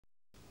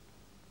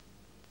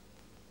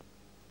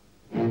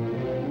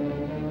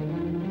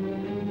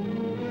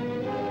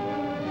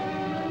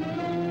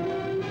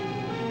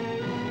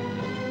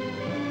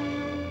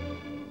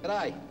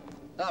G'day.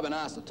 I've been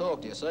asked to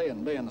talk to you, see,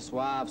 and being the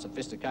suave,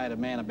 sophisticated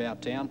man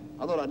about town,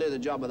 I thought I'd do the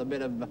job with a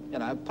bit of, you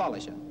know,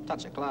 polish, a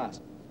touch of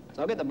class.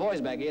 So I'll get the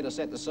boys back here to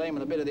set the scene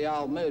with a bit of the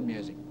old mood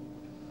music.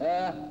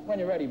 When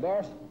you're ready,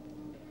 Boris.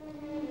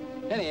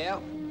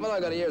 Anyhow, what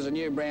I got here is a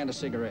new brand of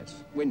cigarettes,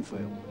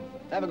 Winfield.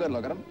 Have a good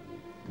look at them.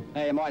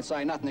 Now, you might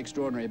say nothing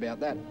extraordinary about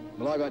that.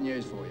 Well, I got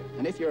news for you.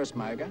 And if you're a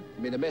smoker,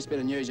 it'll be the best bit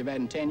of news you've had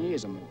in 10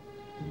 years or more.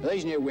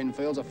 These new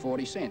Winfields are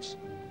 40 cents.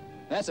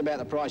 That's about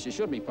the price you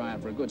should be paying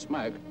for a good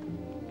smoke.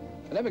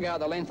 But have a go at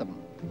the length of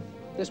them.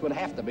 This would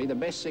have to be the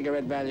best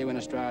cigarette value in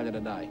Australia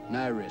today.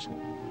 No risk.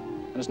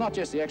 And it's not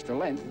just the extra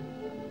length.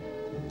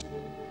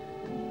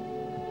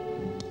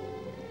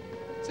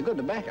 It's a good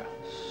tobacco.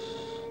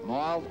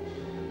 Mild,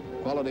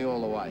 quality all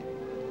the way.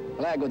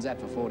 Well, how good's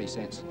that for 40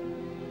 cents?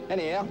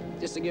 Anyhow,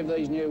 just to give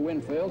these new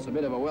Winfields a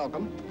bit of a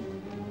welcome,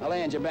 I'll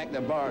hand you back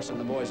to Boris and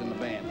the boys in the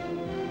band.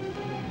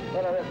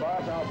 Let her rip,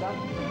 Boris, old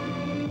son.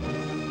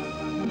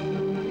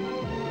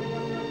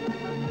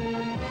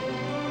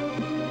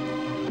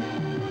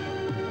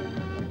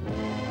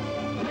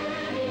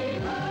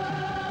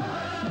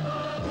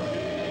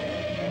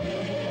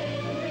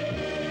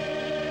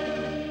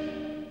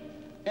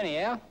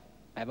 Anyhow,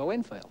 have a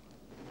Winfield.